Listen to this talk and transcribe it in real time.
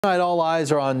Tonight, all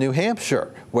eyes are on New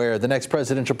Hampshire, where the next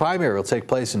presidential primary will take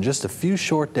place in just a few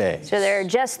short days. So there are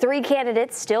just 3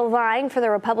 candidates still vying for the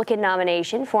Republican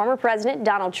nomination: former President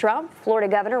Donald Trump, Florida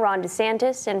Governor Ron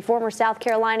DeSantis, and former South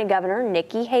Carolina Governor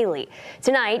Nikki Haley.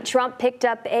 Tonight, Trump picked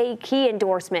up a key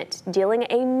endorsement, dealing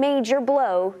a major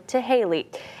blow to Haley.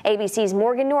 ABC's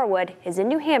Morgan Norwood is in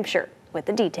New Hampshire with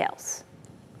the details.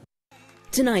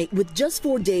 Tonight, with just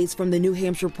 4 days from the New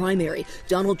Hampshire primary,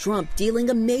 Donald Trump dealing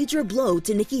a major blow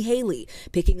to Nikki Haley,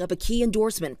 picking up a key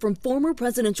endorsement from former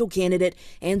presidential candidate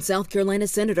and South Carolina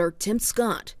Senator Tim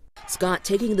Scott. Scott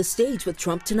taking the stage with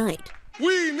Trump tonight.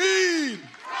 We need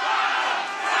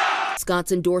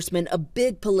Scott's endorsement a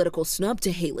big political snub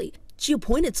to Haley. She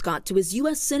appointed Scott to his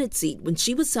U.S. Senate seat when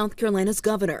she was South Carolina's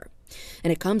governor.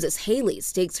 And it comes as Haley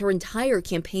stakes her entire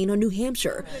campaign on New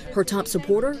Hampshire. Her top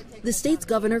supporter, the state's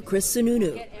governor, Chris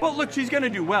Sununu. Well, look, she's going to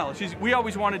do well. We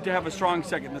always wanted to have a strong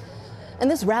second.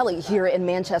 And this rally here in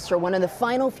Manchester, one of the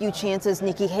final few chances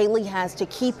Nikki Haley has to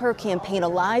keep her campaign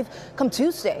alive. Come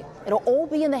Tuesday, it'll all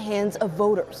be in the hands of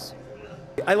voters.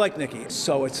 I like Nikki,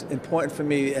 so it's important for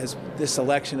me as this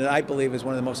election that I believe is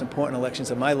one of the most important elections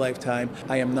of my lifetime.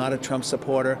 I am not a Trump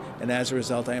supporter, and as a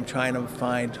result, I am trying to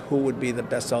find who would be the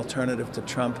best alternative to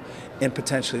Trump and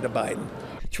potentially to Biden.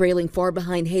 Trailing far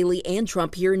behind Haley and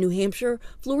Trump here in New Hampshire,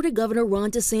 Florida Governor Ron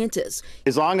DeSantis.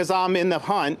 As long as I'm in the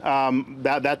hunt,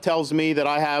 that tells me that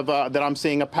I have that I'm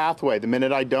seeing a pathway. The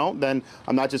minute I don't, then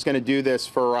I'm not just going to do this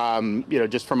for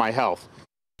just for my health.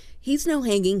 He's now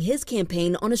hanging his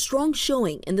campaign on a strong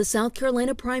showing in the South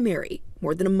Carolina primary,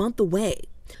 more than a month away.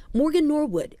 Morgan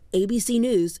Norwood, ABC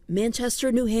News,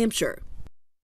 Manchester, New Hampshire.